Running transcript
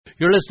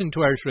You're listening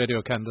to Irish Radio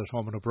Canada at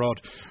home and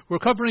abroad. We're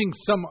covering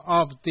some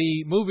of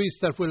the movies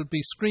that will be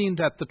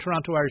screened at the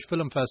Toronto Irish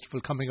Film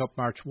Festival coming up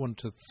March 1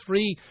 to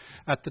 3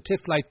 at the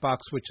TIFF Lightbox,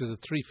 which is at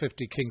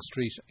 350 King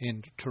Street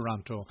in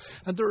Toronto.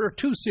 And there are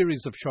two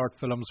series of short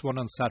films, one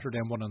on Saturday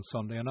and one on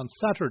Sunday. And on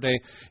Saturday,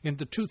 in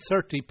the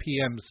 2:30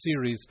 p.m.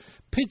 series,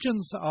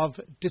 Pigeons of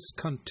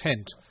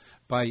Discontent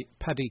by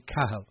Paddy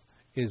Cahill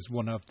is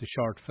one of the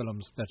short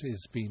films that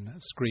is being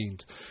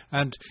screened.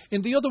 And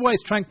in the otherwise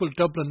tranquil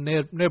Dublin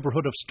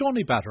neighbourhood of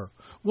Stoneybatter,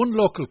 one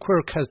local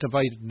quirk has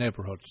divided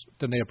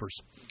the neighbours.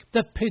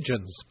 The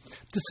Pigeons.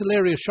 This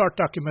hilarious short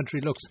documentary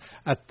looks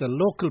at the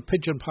local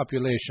pigeon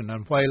population,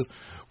 and while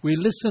we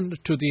listen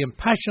to the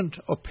impassioned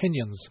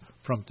opinions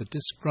from the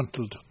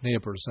disgruntled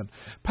neighbours. And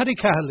Paddy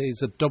Cahill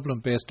is a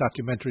Dublin-based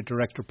documentary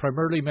director,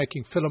 primarily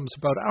making films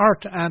about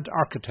art and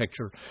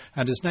architecture.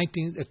 And his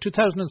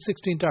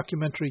 2016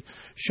 documentary,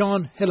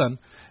 Sean Hillen,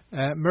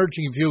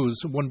 Merging Views,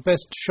 won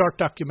Best Short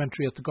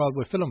Documentary at the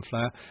Galway Film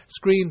Fleadh,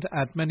 screened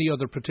at many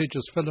other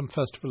prestigious film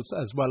festivals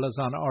as well as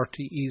on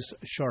RTE's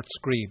Short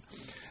Screen.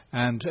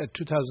 And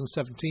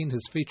 2017,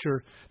 his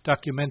feature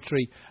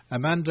documentary,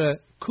 Amanda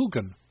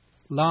Coogan,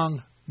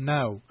 Long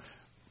Now,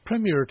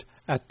 premiered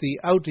at the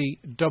Audi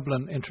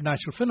Dublin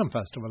International Film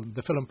Festival.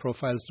 The film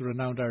profiles the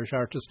renowned Irish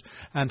artist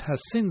and has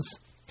since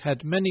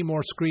had many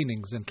more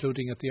screenings,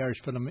 including at the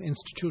Irish Film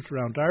Institute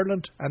around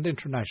Ireland and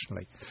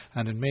internationally.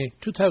 And in May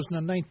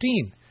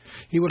 2019,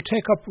 he will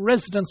take up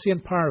residency in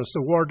Paris,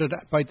 awarded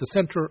by the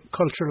Centre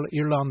Culturel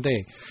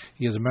Irlandais.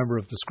 He is a member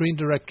of the Screen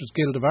Directors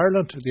Guild of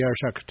Ireland, the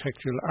Irish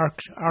Architectural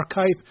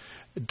Archive,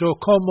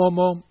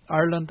 Docomomo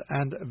Ireland,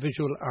 and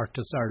Visual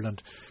Artists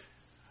Ireland.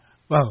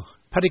 Well,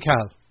 Paddy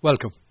Cahill,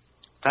 welcome.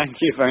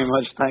 Thank you very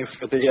much. Thanks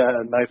for the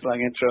nice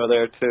long intro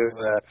there too.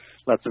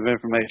 Lots of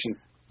information.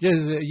 Yes,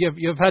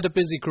 you've had a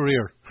busy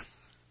career.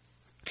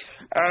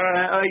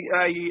 I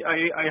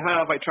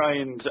have. I try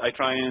and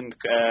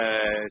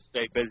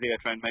stay busy. I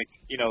try and make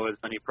as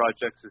many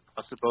projects as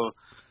possible.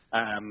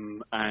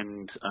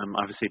 And I'm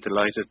obviously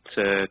delighted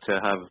to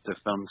have the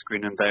film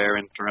screening there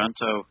in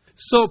Toronto.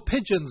 So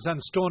Pigeons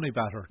and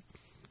Stoneybatter.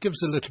 Give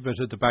us a little bit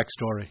of the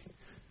backstory.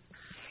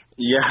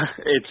 Yeah,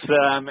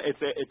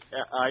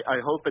 I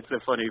hope it's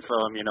a funny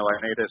film. I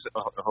made it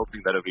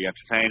hoping that it'll be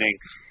entertaining.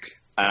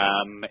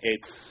 I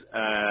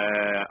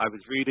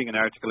was reading an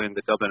article in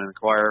the Dublin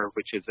Inquirer,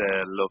 which is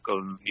a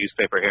local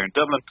newspaper here in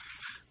Dublin,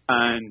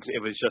 and it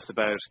was just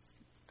about,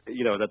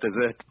 that there's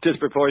a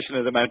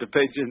disproportionate amount of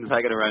pigeons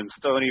hanging around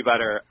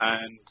Stoneybatter,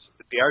 and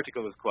the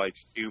article was quite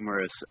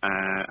humorous,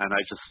 and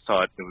I just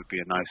thought it would be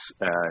a nice,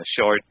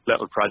 short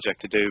little project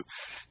to do.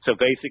 So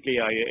basically,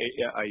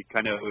 I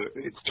kind of,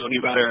 it's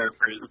Stoneybatter,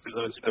 for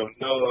those who don't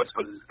know, I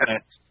suppose it's kind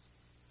of,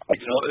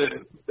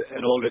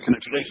 an older kind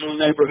of traditional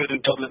neighbourhood in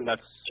Dublin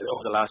that's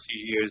over the last few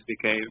years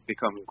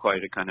become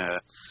quite a kind of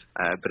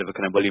bit of a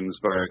kind of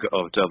Williamsburg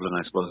of Dublin,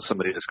 I suppose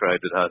somebody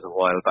described it as a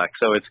while back.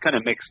 So it's kind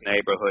of mixed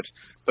neighbourhood,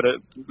 but a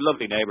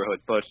lovely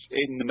neighbourhood. But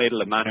in the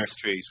middle of Manor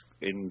Street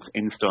in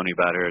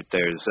Stoneybatter,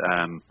 there's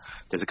a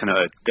kind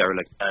of a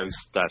derelict house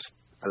that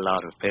a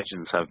lot of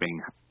pigeons have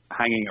been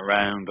hanging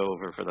around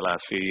over for the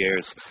last few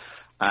years.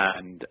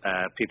 And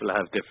people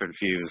have different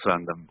views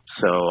on them.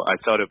 So I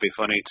thought it'd be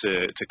funny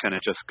to kind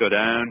of just go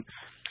down,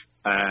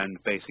 and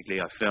basically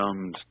I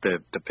filmed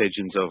the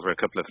pigeons over a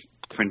couple of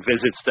different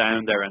visits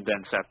down there, and then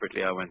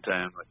separately I went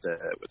down with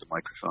the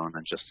microphone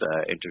and just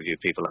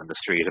interviewed people on the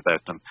street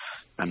about them,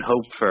 and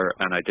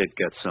and I did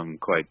get some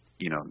quite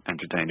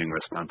entertaining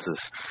responses.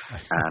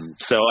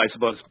 So I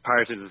suppose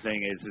part of the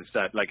thing is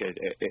that like it's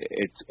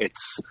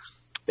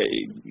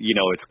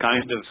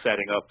kind of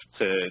setting up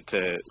to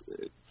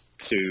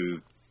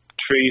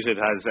treat it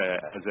as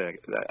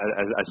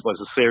I suppose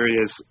a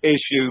serious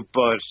issue,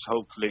 but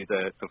hopefully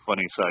the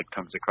funny side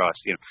comes across.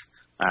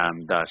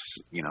 That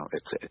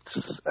it's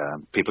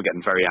people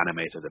getting very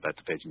animated about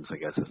the pigeons, I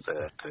guess, is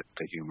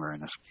the humour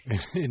in it.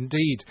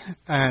 Indeed,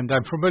 and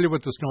I'm familiar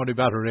with the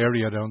Stoneybatter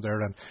area down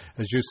there, and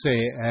as you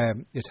say,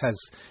 it has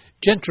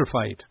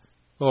gentrified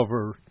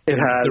over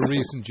the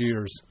recent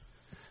years.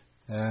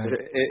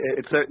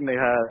 It certainly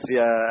has,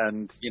 yeah,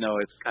 and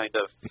it's kind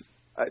of.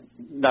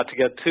 Not to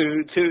get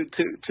too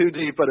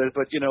deep, but I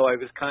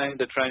was kind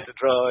of trying to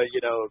draw,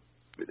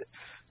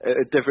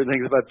 different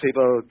things about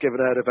people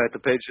giving out about the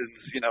pigeons,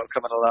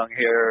 coming along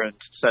here and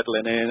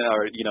settling in,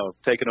 or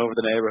taking over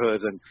the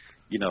neighbourhood, and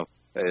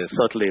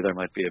subtly there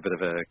might be a bit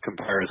of a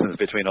comparisons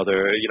between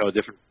other,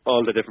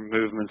 all the different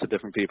movements of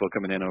different people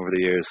coming in over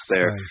the years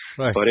there.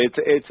 Right. But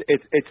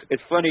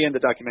it's funny in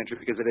the documentary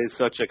because it is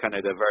such a kind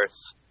of diverse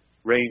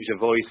range of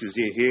voices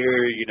you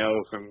hear,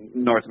 from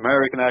North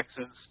American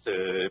accents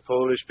to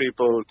Polish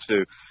people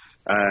to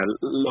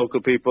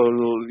local people,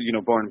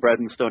 born and bred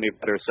in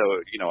Stoneybatter.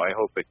 So, I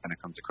hope it kind of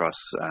comes across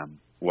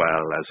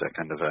well as a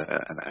kind of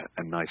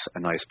a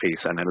nice piece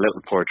and a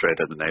little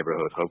portrait of the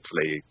neighbourhood,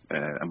 hopefully,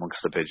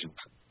 amongst the pigeons.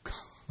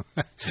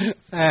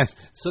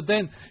 So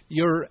then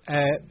you're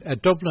a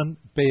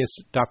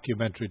Dublin-based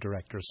documentary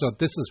director. So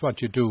this is what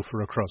you do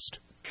for a crust.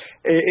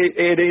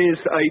 It is.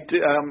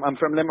 I'm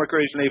from Limerick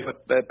originally,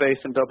 but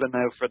based in Dublin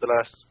now for the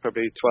last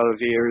probably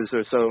 12 years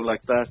or so,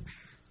 like that.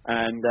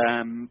 And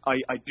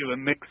I do a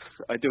mix.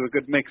 I do a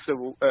good mix of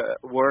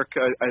work.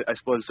 I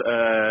suppose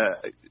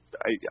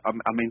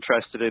I'm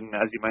interested in,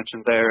 as you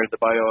mentioned there, the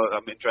bio.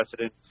 I'm interested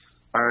in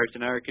art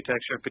and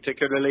architecture,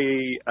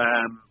 particularly.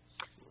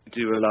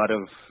 Do a lot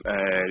of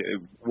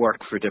work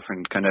for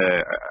different kind of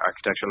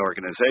architectural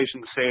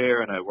organizations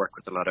here, and I work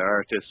with a lot of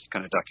artists,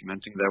 kind of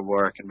documenting their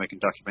work and making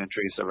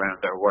documentaries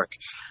around their work.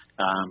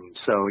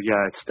 So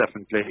yeah, it's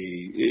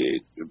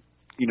definitely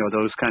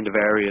those kind of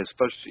areas.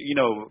 But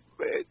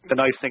the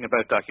nice thing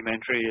about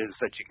documentary is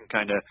that you can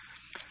kind of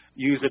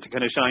use it to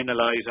kind of shine a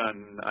light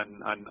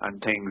on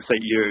things that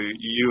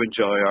you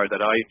enjoy or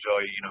that I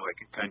enjoy. I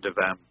can kind of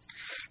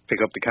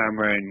pick up the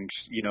camera and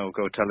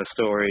go tell a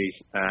story.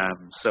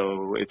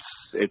 So it's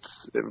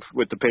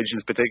with the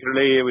pigeons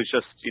particularly, it was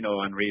just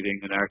on reading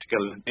an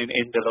article in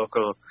the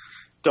local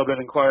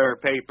Dublin Inquirer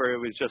paper. It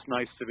was just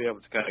nice to be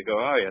able to kind of go,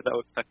 oh yeah,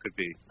 that could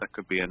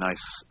be a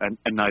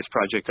nice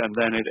project. And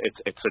then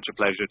it's such a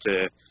pleasure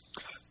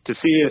to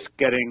see us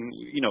getting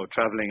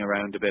traveling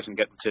around a bit and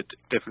getting to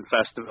different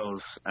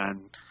festivals.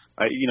 And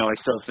I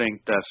still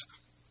think that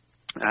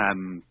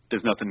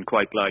there's nothing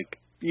quite like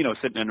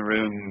sitting in a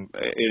room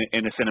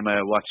in a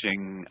cinema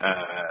watching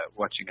a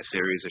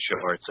series of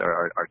shorts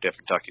or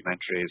different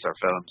documentaries or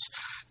films.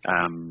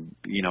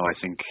 I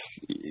think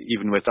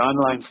even with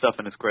online stuff,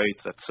 and it's great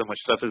that so much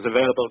stuff is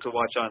available to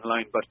watch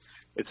online, but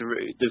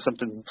there's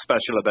something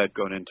special about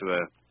going into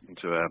a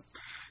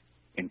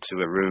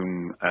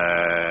room,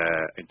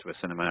 into a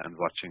cinema and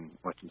watching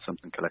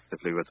something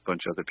collectively with a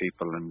bunch of other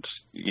people. And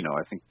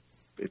I think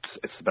it's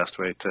the best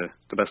way to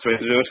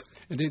do it.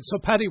 Indeed. So,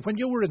 Paddy, when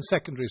you were in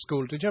secondary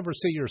school, did you ever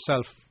see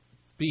yourself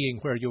being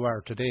where you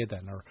are today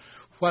then, or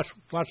what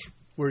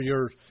were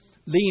your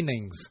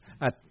leanings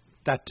at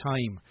that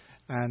time,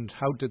 and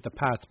how did the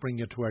path bring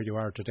you to where you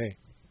are today?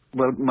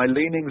 Well, my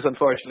leanings,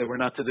 unfortunately, were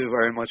not to do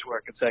very much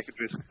work in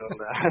secondary school,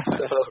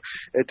 so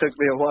it took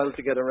me a while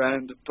to get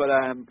around. But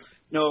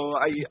no,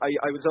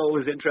 I was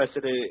always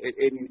interested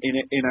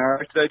in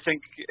art. I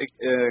think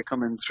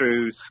coming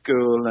through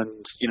school,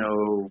 and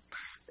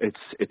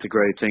it's a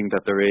great thing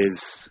that there is.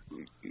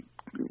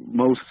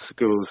 Most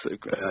schools,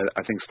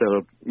 I think,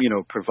 still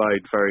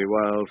provide very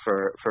well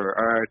for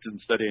art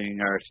and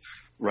studying art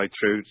right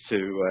through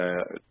to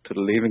the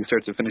leaving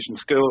cert to finishing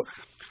school.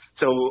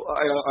 So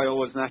I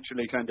always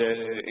naturally kind of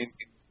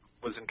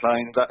was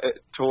inclined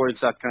towards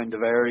that kind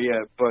of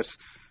area, but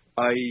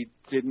I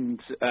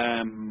didn't.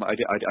 I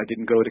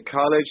didn't go to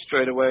college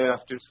straight away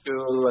after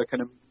school. I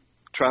kind of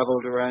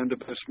travelled around a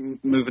bit,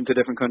 moving to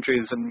different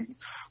countries and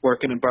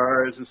working in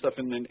bars and stuff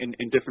in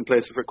different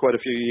places for quite a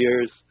few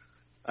years.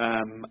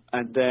 And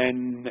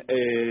then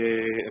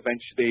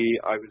eventually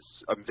I was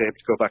able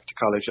to go back to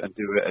college and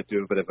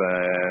do a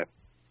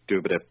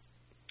bit of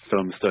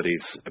film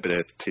studies, a bit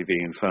of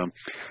TV and film,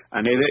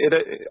 and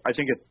I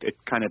think it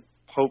kind of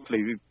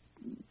hopefully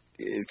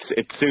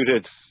it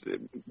suited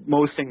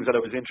most things that I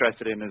was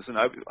interested in. And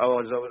I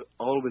was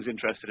always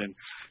interested in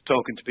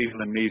talking to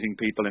people and meeting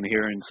people and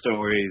hearing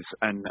stories,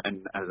 and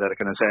as I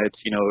kind of said,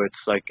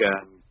 it's like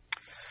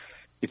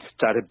it's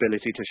that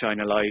ability to shine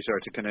a light or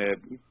to kind of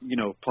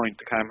point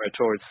the camera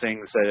towards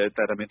things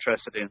that I'm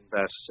interested in,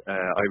 that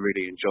I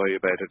really enjoy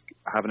about it,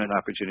 having an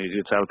opportunity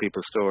to tell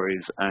people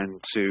stories and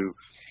to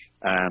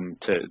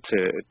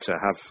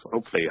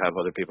hopefully have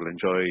other people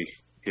enjoy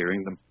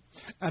hearing them.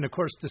 And of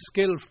course, the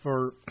skill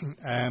for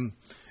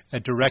a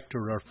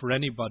director or for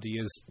anybody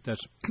is that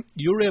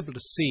you're able to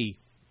see,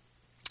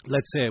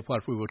 let's say,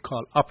 what we would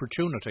call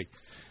opportunity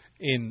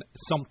in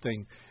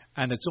something,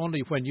 and it's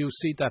only when you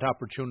see that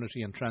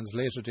opportunity and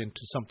translate it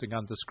into something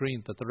on the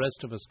screen that the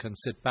rest of us can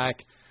sit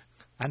back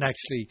and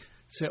actually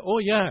say, oh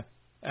yeah,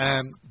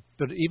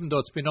 but even though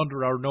it's been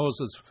under our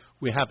noses,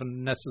 we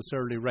haven't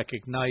necessarily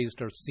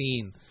recognized or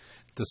seen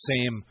the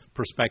same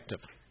perspective.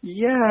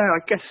 Yeah, I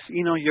guess,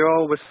 you're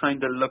always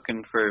kind of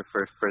looking for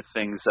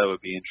things that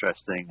would be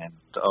interesting, and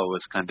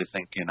always kind of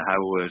thinking,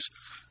 how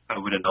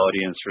would an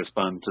audience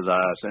respond to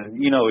that?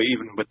 And,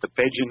 even with the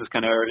pigeons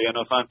kind of early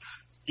enough on,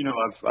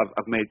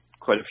 I've made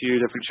quite a few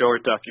different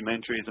short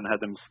documentaries and had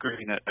them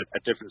screen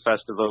at different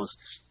festivals.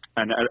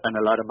 And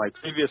a lot of my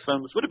previous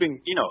films would have been,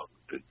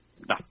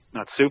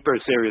 not super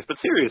serious, but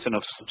serious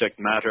enough subject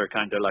matter,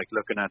 kind of like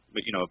looking at,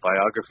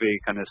 biography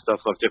kind of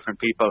stuff of different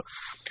people.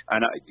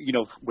 And,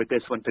 with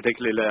this one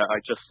particularly, I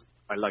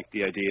like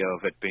the idea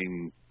of it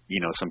being,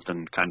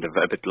 something kind of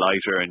a bit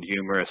lighter and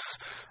humorous.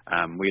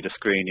 We had a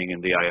screening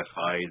in the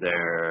IFI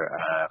there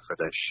for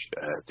the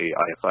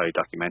IFI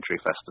Documentary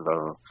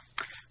Festival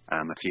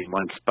a few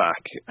months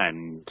back,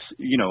 and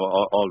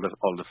all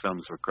the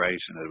films were great,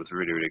 and it was a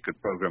really, really good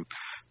program.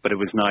 But it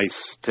was nice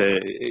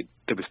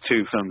there was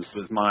two films. It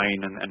was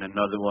mine and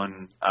another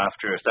one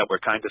after us that were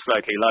kind of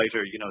slightly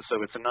lighter,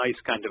 so it's a nice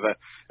kind of a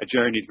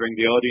journey to bring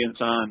the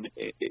audience on,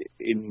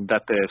 in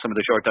that some of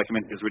the short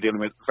documentaries we're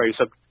dealing with very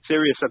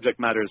serious subject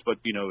matters, but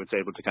it's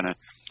able to kind of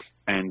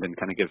end and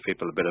kind of give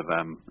people a bit of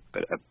a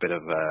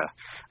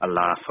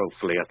laugh,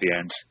 hopefully, at the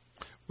end.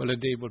 Well,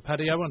 indeed. Well,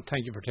 Paddy, I want to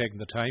thank you for taking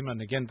the time.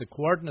 And again, the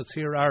coordinates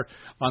here are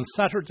on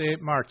Saturday,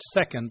 March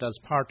 2nd, as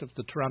part of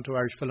the Toronto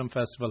Irish Film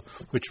Festival,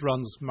 which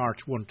runs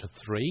March 1 to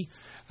 3.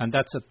 And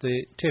that's at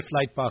the TIFF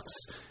Lightbox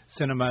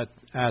Cinema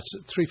at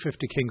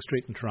 350 King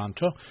Street in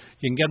Toronto.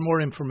 You can get more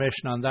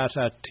information on that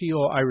at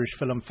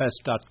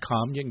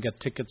toirishfilmfest.com. You can get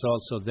tickets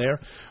also there.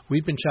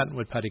 We've been chatting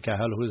with Paddy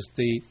Cahill, who is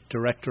the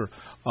director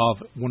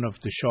of one of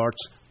the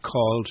shorts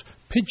called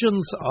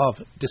Pigeons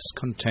of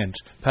Discontent.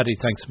 Paddy,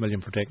 thanks a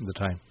million for taking the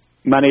time.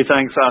 Many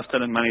thanks,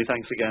 Austin, and many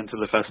thanks again to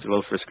the festival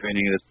for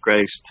screening it. It's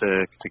great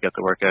to get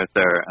the work out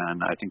there,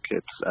 and I think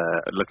it's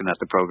looking at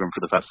the programme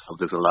for the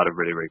festival, there's a lot of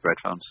really, really great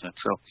films in it.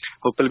 So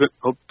hope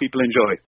people enjoy.